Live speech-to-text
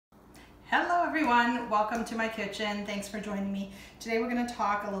Hello everyone, welcome to my kitchen. Thanks for joining me. Today we're going to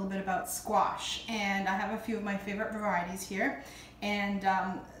talk a little bit about squash, and I have a few of my favorite varieties here. And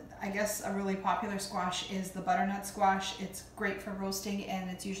I guess a really popular squash is the butternut squash. It's great for roasting and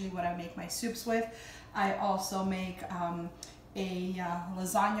it's usually what I make my soups with. I also make a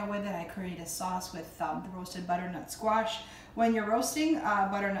lasagna with it. I create a sauce with the roasted butternut squash. When you're roasting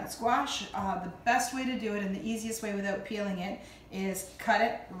butternut squash, the best way to do it and the easiest way without peeling it is cut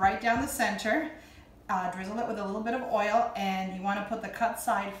it right down the center, drizzle it with a little bit of oil, and you want to put the cut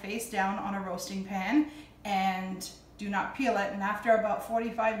side face down on a roasting pan and do not peel it. And after about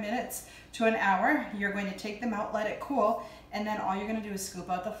 45 minutes to an hour, you're going to take them out, let it cool, and then all you're going to do is scoop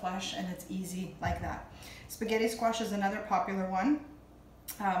out the flesh, and it's easy like that. Spaghetti squash is another popular one.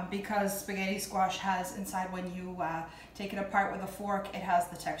 Because spaghetti squash has inside, when you take it apart with a fork, it has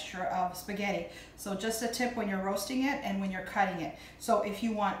the texture of spaghetti. So just a tip when you're roasting it and when you're cutting it. So if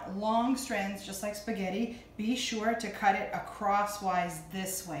you want long strands just like spaghetti, be sure to cut it acrosswise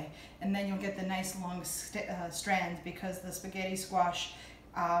this way, and then you'll get the nice long strands, because the spaghetti squash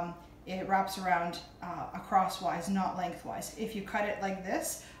it wraps around acrosswise, not lengthwise. If you cut it like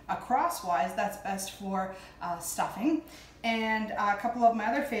this, acrosswise, that's best for stuffing. And a couple of my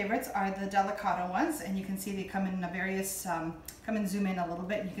other favorites are the delicata ones, and you can see they come in various, come and zoom in a little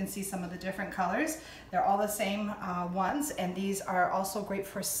bit, and you can see some of the different colors. They're all the same ones, and these are also great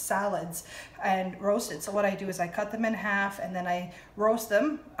for salads and roasted. So what I do is I cut them in half and then I roast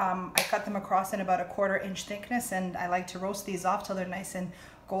them. I cut them across in about a 1/4 inch thickness, and I like to roast these off till they're nice and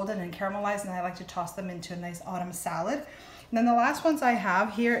golden and caramelized, and I like to toss them into a nice autumn salad. And then the last ones I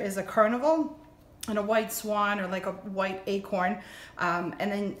have here is a carnival and a white swan, or like a white acorn, and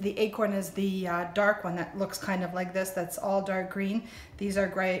then the acorn is the dark one that looks kind of like this, that's all dark green. These are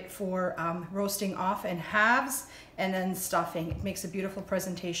great for roasting off in halves and then stuffing. It makes a beautiful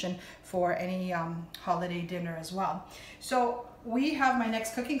presentation for any holiday dinner as well. So we have my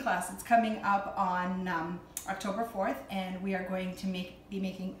next cooking class. It's coming up on October 4th, and we are going to be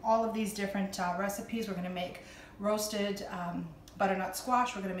making all of these different recipes. We're going to make roasted butternut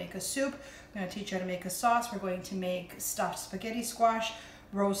squash. We're going to make a soup. I'm going to teach you how to make a sauce. We're going to make stuffed spaghetti squash,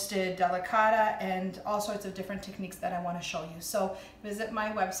 roasted delicata, and all sorts of different techniques that I want to show you. So visit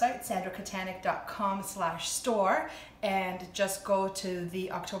my website, sandrakatanich.com/store, and just go to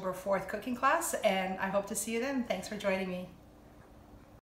the October 4th cooking class, and I hope to see you then. Thanks for joining me.